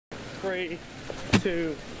3,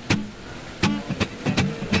 2.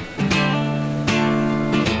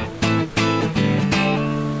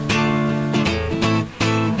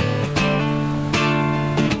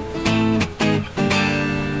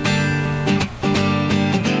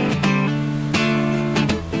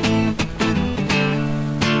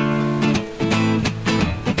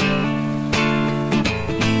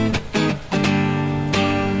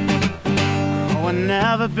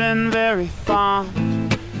 Never been very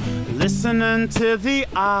fond listening to the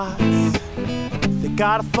odds. They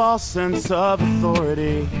got a false sense of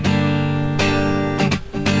authority.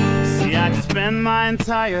 See, I could spend my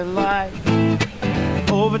entire life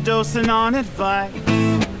overdosing on advice,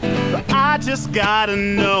 but I just gotta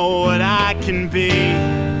know what I can be.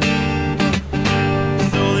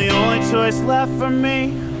 So the only choice left for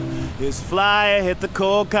me is fly or hit the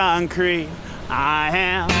cold concrete. I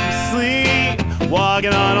am asleep,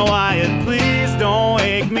 walking on a wire. Please don't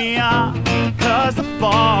wake me up, 'cause the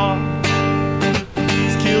fall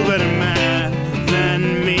is cute, but a man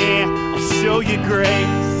than me. I'll show you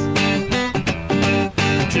grace,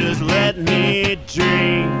 just let me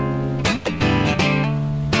dream.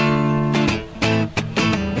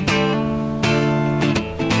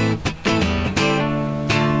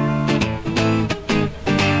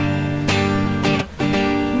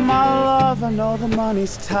 I know the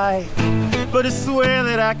money's tight, but I swear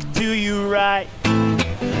that I could do you right.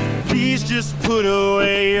 Please just put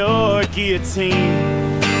away your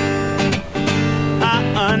guillotine. I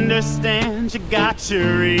understand you got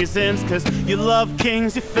your reasons, 'cause you love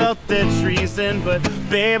kings, you felt their treason. But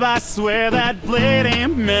babe, I swear that blade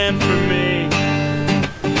ain't meant for me,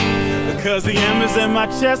 because the embers in my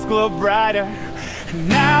chest glow brighter, and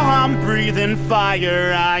now I'm breathing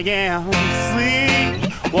fire. I am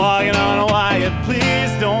asleep, walking on a wire.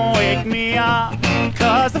 Please don't wake me up,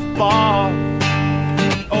 'cause the fall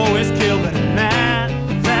always kill better man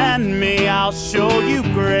than me. I'll show you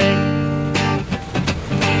grace,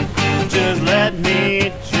 just let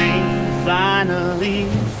me dream. Finally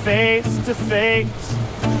face to face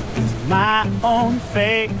with my own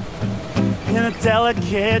fate, in a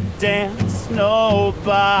delicate dance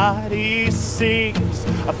nobody sees.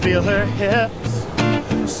 I feel her hips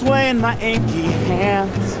swaying my inky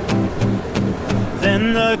hands,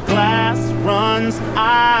 then the glass runs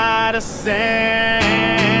out of sand.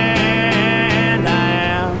 I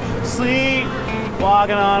am asleep,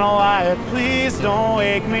 walking on a wire. Please don't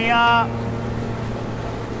wake me up,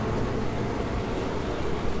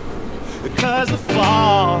 because the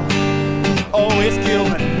fall always kill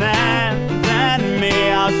a man than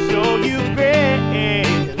me. I'll show you grace,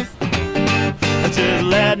 just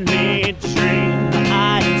let me dream.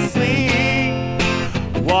 I am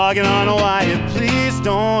asleep, walking on a wire. Please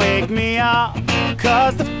don't wake me up,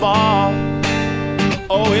 'cause the fall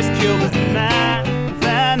always kill a man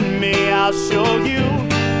than me. I'll show you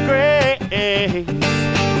grace,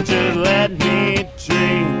 just let me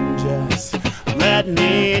dream. Just let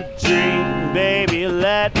me dream, baby,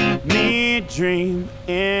 let me dream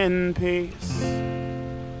in peace.